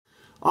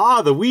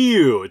The Wii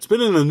U. It's been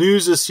in the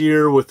news this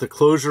year with the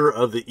closure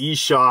of the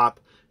eShop,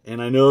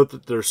 and I know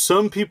that there's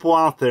some people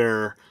out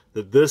there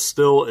that this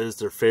still is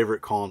their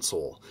favorite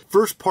console.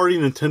 First-party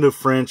Nintendo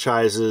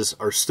franchises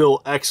are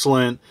still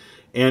excellent,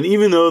 and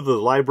even though the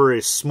library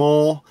is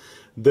small,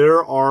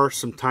 there are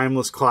some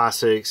timeless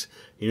classics.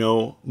 You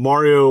know,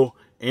 Mario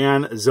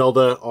and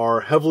Zelda are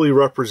heavily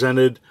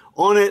represented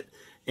on it,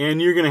 and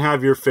you're going to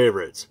have your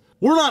favorites.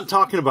 We're not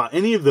talking about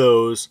any of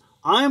those.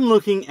 I'm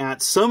looking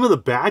at some of the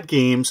bad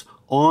games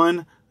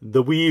on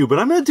the Wii U, but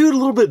I'm going to do it a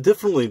little bit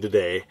differently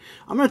today.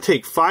 I'm going to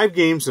take 5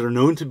 games that are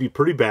known to be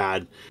pretty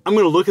bad. I'm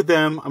going to look at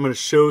them, I'm going to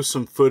show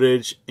some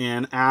footage,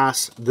 and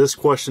ask this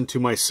question to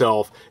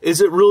myself: is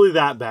it really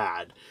that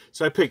bad?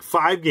 So I picked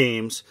 5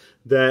 games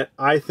that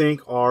I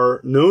think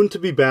are known to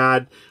be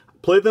bad,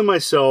 play them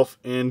myself,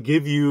 and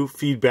give you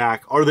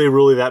feedback. Are they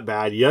really that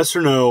bad? Yes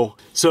or no?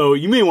 So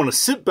you may want to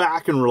sit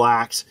back and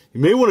relax.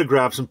 You may want to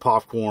grab some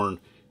popcorn.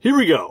 Here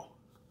we go.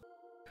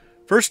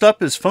 First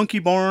up is Funky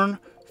Barn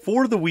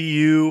for the Wii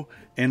U,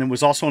 and it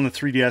was also on the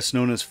 3DS,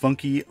 known as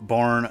Funky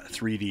Barn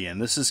 3D.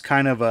 And this is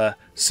kind of a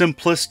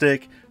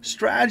simplistic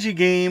strategy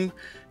game,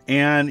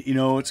 and you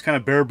know, it's kind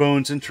of bare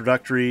bones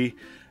introductory.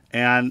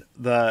 And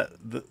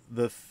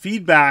the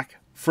feedback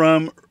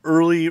from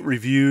early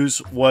reviews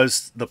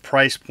was the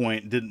price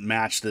point didn't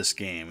match this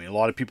game. I mean, a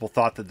lot of people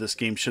thought that this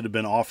game should have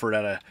been offered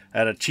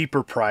at a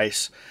cheaper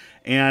price,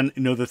 and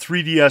you know, the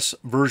 3DS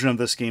version of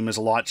this game is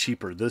a lot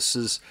cheaper. This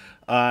is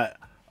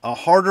a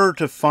harder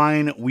to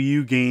find Wii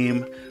U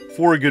game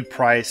for a good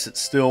price. It's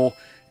still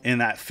in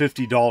that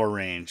 $50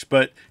 range.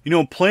 But, you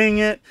know, playing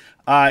it,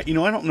 you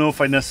know, I don't know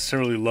if I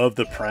necessarily love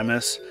the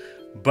premise,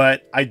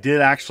 but I did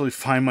actually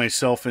find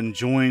myself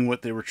enjoying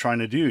what they were trying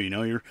to do. You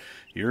know,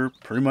 you're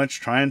pretty much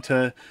trying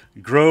to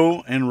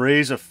grow and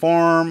raise a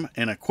farm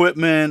and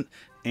equipment,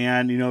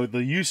 and, you know,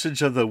 the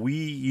usage of the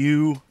Wii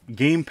U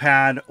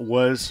gamepad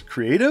was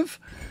creative.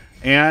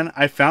 And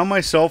I found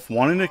myself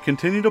wanting to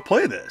continue to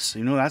play this.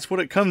 You know, that's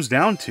what it comes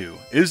down to.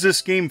 Is this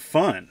game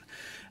fun?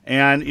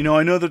 And, you know,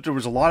 I know that there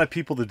was a lot of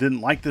people that didn't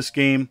like this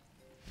game.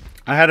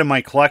 I had it in my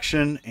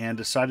collection and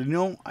decided, you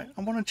know, I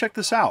want to check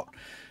this out.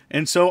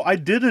 And so I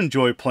did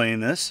enjoy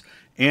playing this.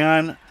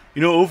 And,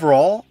 you know,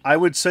 overall, I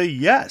would say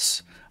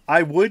yes.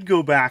 I would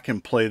go back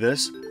and play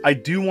this. I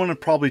do want to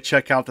probably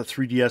check out the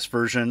 3DS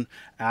version,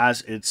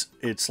 as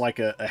it's like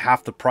a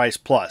half the price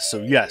plus.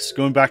 So yes,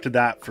 going back to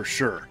that for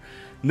sure.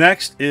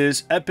 Next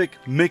is Epic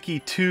Mickey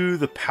 2,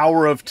 The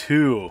Power of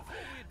Two.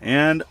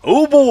 And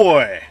oh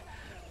boy!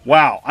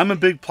 Wow, I'm a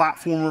big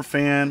platformer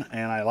fan,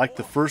 and I like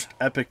the first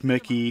Epic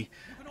Mickey,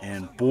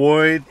 and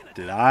boy,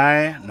 did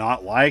I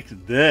not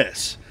like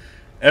this.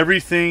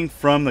 Everything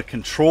from the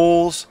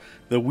controls,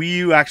 the Wii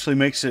U actually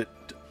makes it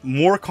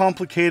more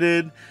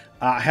complicated.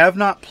 I have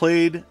not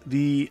played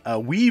the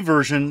Wii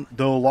version,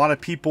 though a lot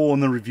of people in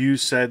the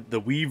reviews said the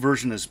Wii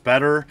version is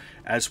better,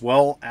 as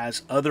well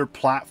as other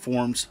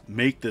platforms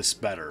make this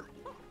better.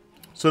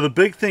 So the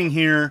big thing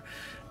here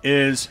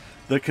is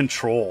the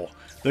control.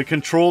 The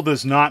control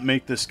does not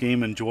make this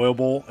game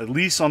enjoyable, at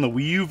least on the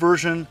Wii U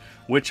version,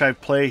 which I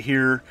play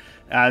here.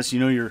 As you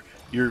know,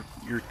 you're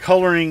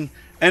coloring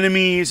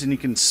enemies and you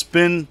can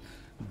spin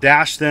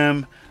dash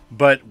them,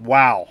 but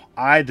wow,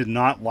 I did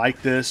not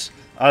like this.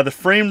 The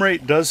frame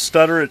rate does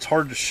stutter. It's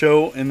hard to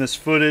show in this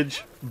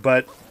footage,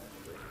 but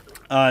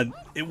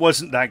it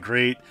wasn't that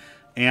great.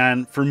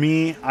 And for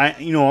me,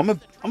 I'm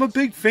a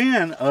big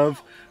fan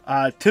of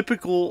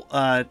typical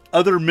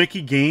other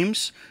Mickey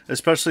games,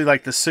 especially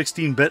like the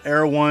 16-bit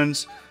era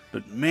ones.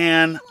 But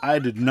man, I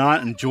did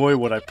not enjoy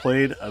what I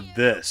played of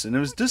this, and it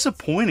was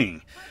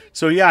disappointing.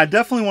 So yeah, I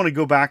definitely want to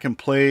go back and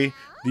play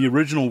the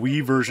original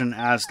Wii version,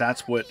 as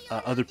that's what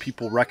other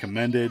people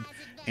recommended,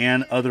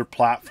 and other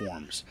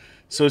platforms.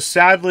 So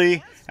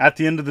sadly, at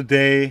the end of the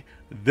day,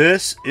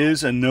 this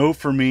is a no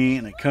for me,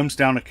 and it comes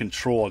down to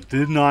control. I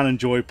did not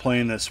enjoy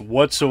playing this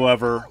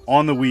whatsoever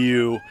on the Wii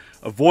U.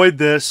 Avoid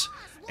this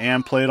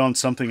and play it on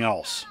something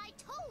else.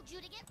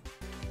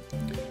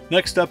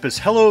 Next up is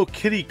Hello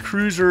Kitty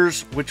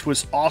Cruisers, which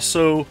was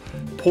also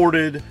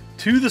ported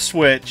to the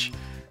Switch.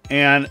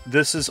 And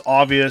this is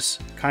obvious,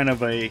 kind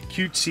of a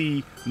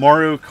cutesy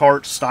Mario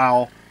Kart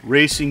style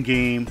racing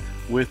game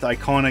with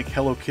iconic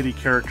Hello Kitty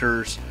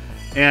characters.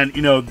 And,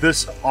 you know,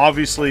 this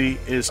obviously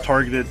is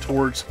targeted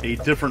towards a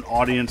different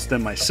audience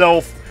than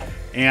myself.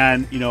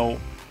 And, you know,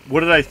 what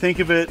did I think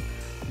of it?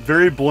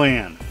 Very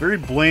bland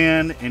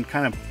and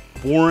kind of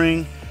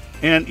boring.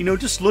 And, you know,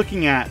 just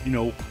looking at, you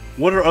know,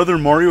 what are other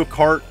Mario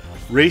Kart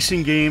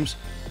racing games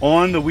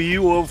on the Wii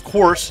U? Well, of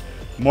course,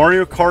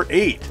 Mario Kart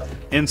 8.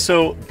 And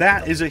so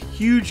that is a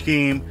huge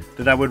game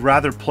that I would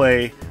rather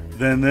play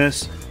than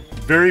this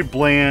very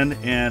bland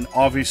and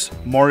obvious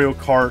Mario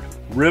Kart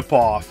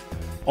ripoff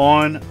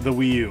on the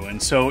Wii U.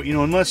 And so, you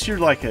know, unless you're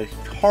like a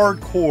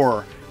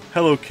hardcore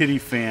Hello Kitty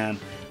fan,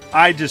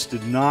 I just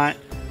did not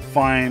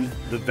find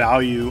the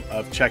value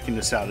of checking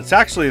this out. It's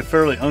actually a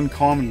fairly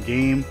uncommon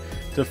game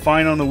to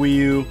find on the Wii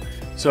U.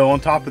 So on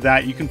top of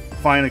that, you can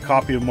find a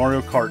copy of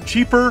Mario Kart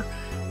cheaper,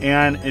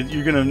 and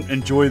you're going to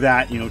enjoy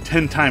that, you know,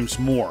 10 times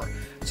more.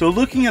 So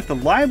looking at the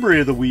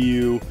library of the Wii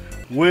U,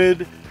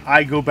 would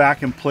I go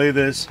back and play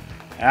this?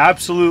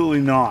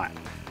 Absolutely not.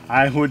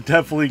 I would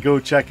definitely go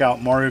check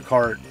out Mario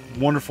Kart.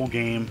 Wonderful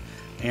game.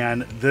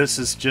 And this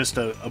is just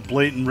a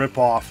blatant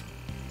ripoff.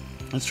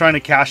 It's trying to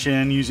cash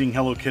in using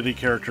Hello Kitty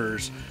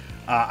characters.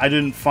 I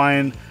didn't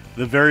find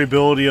the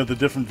variability of the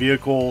different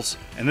vehicles,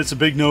 and it's a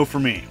big no for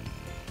me.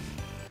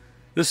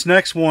 This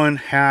next one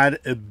had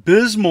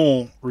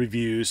abysmal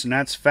reviews, and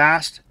that's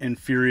Fast and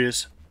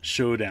Furious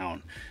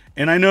Showdown.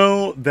 And I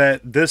know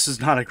that this is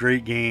not a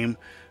great game,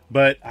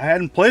 but I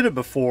hadn't played it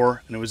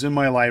before, and it was in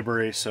my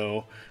library,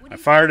 so I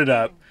fired it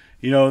up.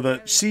 You know, the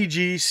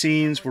CG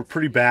scenes were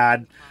pretty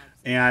bad,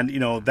 and you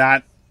know,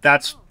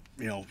 that's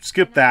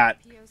skip that.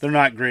 They're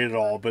not great at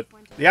all. But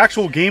the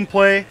actual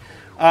gameplay,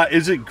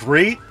 is it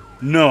great?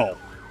 No.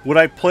 Would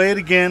I play it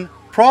again?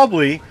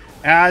 Probably.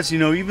 As you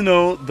know, even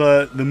though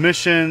the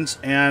missions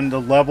and the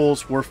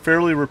levels were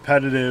fairly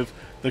repetitive,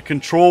 the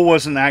control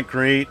wasn't that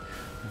great.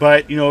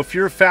 But you know, if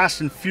you're a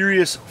Fast and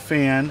Furious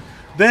fan,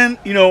 then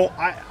you know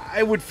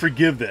I would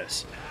forgive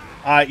this.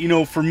 You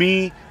know, for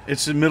me,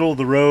 it's the middle of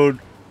the road,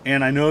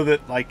 and I know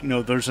that, like, you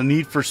know, there's a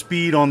Need for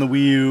Speed on the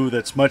Wii U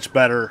that's much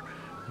better,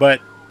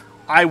 but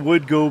I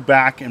would go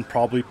back and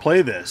probably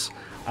play this.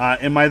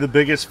 Am I the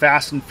biggest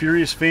Fast and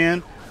Furious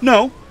fan?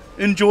 No.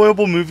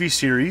 Enjoyable movie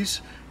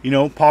series, you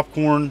know,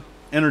 popcorn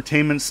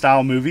entertainment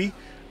style movie.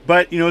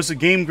 But you know, is the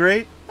game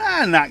great?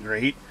 Not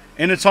great.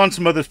 And it's on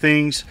some other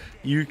things.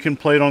 You can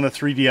play it on the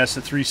 3DS,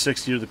 the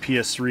 360, or the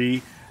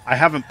PS3. I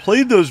haven't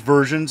played those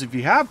versions. If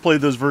you have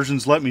played those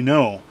versions, let me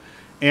know.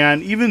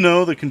 And even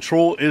though the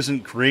control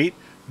isn't great,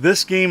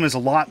 this game is a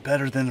lot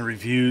better than the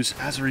reviews.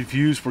 As the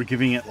reviews were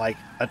giving it like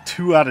a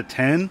 2 out of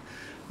 10.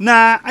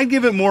 Nah, I'd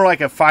give it more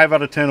like a 5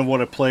 out of 10 of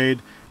what I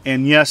played.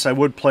 And yes, I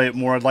would play it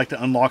more. I'd like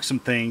to unlock some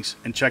things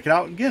and check it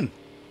out again.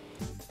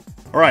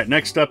 Alright,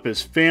 next up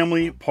is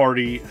Family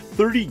Party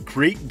 30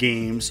 Great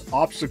Games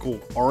Obstacle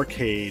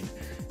Arcade.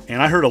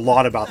 And I heard a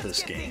lot about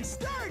this game.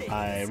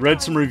 I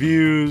read some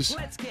reviews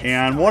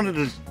and wanted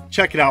to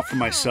check it out for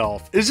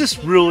myself. Is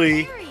this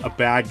really a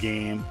bad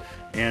game?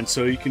 And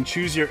so you can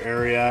choose your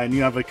area and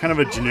you have a kind of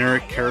a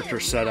generic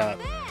character setup.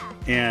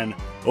 And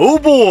oh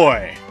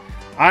boy!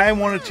 I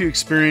wanted to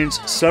experience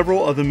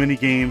several of the mini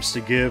games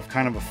to give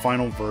kind of a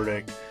final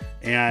verdict.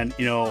 And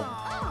you know,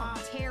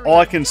 all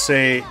I can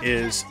say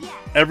is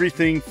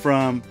everything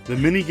from the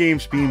mini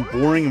games being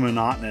boring and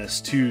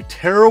monotonous to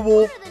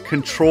terrible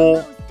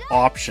control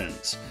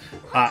options.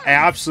 I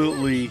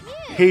absolutely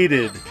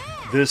hated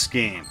this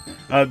game.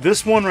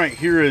 This one right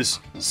here is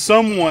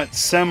somewhat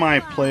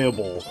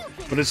semi-playable,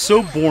 but it's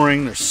so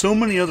boring. There's so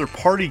many other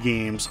party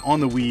games on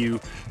the Wii U.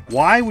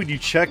 Why would you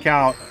check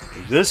out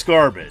this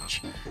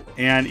garbage?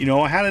 And you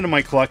know, I had it in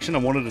my collection. I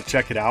wanted to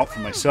check it out for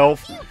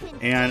myself.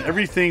 And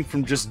everything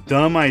from just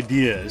dumb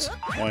ideas.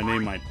 Well, I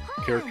named my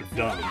character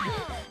Dumb.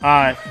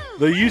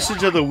 The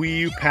usage of the Wii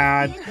U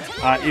pad.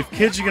 If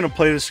kids are going to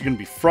play this, they're going to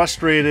be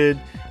frustrated,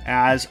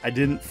 as I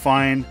didn't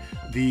find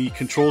the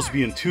controls to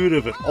be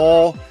intuitive at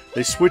all.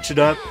 They switch it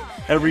up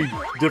every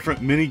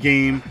different mini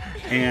game,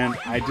 and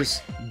I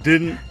just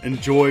didn't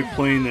enjoy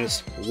playing this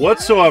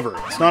whatsoever.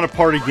 It's not a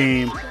party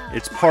game,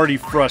 it's party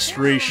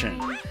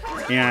frustration.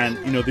 And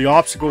you know, the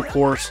obstacle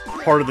course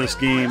part of this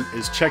game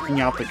is checking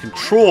out the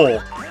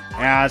control,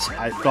 as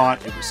I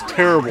thought it was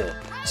terrible.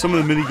 Some of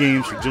the mini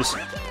games were just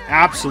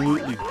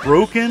absolutely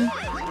broken,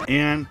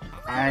 and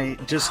I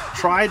just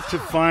tried to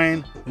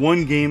find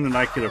one game that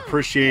I could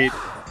appreciate.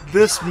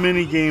 This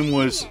mini game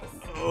was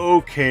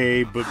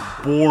okay, but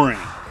boring.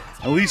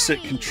 At least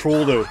it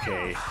controlled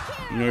okay.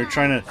 You know, you're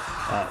trying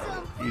to,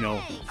 you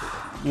know,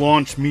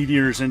 launch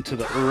meteors into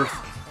the Earth.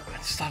 I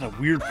just thought a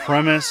weird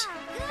premise.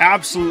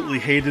 Absolutely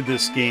hated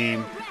this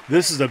game.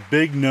 This is a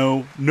big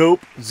no.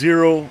 Nope.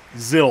 Zero.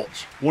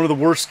 Zilch. One of the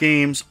worst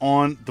games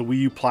on the Wii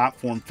U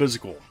platform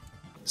physical.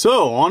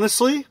 So,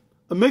 honestly,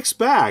 a mixed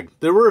bag.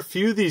 There were a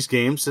few of these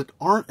games that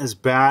aren't as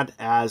bad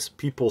as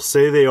people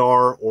say they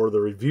are, or the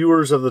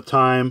reviewers of the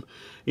time.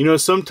 You know,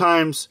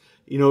 sometimes,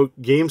 you know,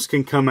 games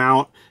can come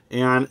out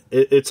and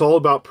it's all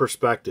about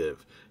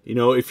perspective. You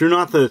know, if you're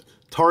not the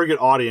target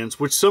audience,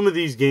 which some of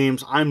these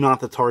games I'm not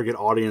the target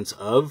audience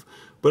of,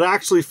 but I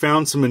actually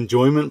found some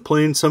enjoyment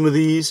playing some of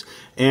these.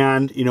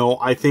 And, you know,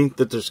 I think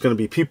that there's going to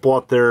be people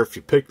out there, if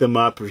you pick them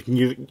up, if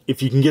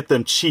you can get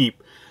them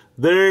cheap,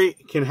 they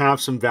can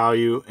have some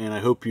value, and I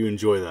hope you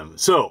enjoy them.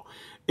 So,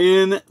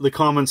 in the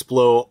comments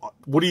below,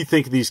 what do you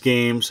think of these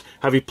games?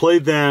 Have you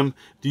played them?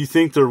 Do you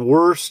think they're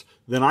worse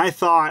than I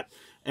thought?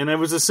 And it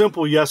was a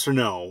simple yes or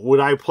no. Would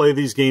I play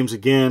these games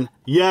again?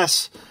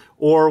 Yes.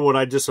 Or would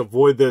I just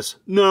avoid this?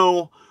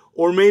 No.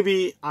 Or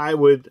maybe I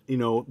would, you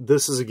know,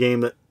 this is a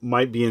game that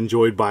might be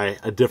enjoyed by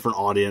a different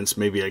audience,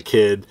 maybe a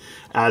kid,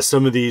 as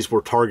some of these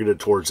were targeted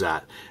towards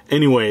that.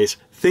 Anyways,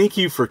 thank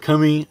you for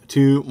coming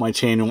to my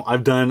channel.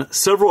 I've done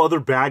several other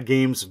bad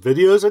games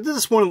videos. I did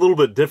this one a little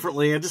bit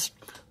differently. I just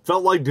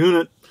felt like doing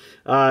it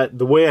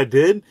the way I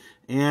did.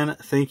 And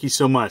thank you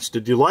so much.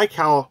 Did you like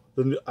how the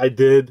than I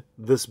did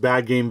this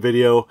bad game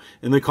video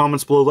in the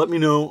comments below. Let me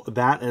know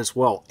that as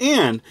well.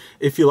 And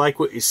if you like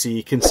what you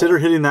see, consider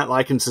hitting that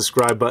like and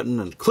subscribe button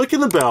and clicking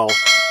the bell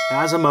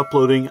as I'm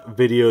uploading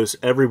videos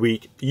every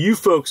week. You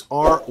folks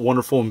are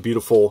wonderful and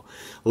beautiful.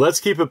 Let's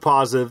keep it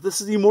positive.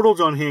 This is the Immortal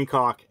John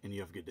Hancock, and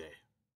you have a good day.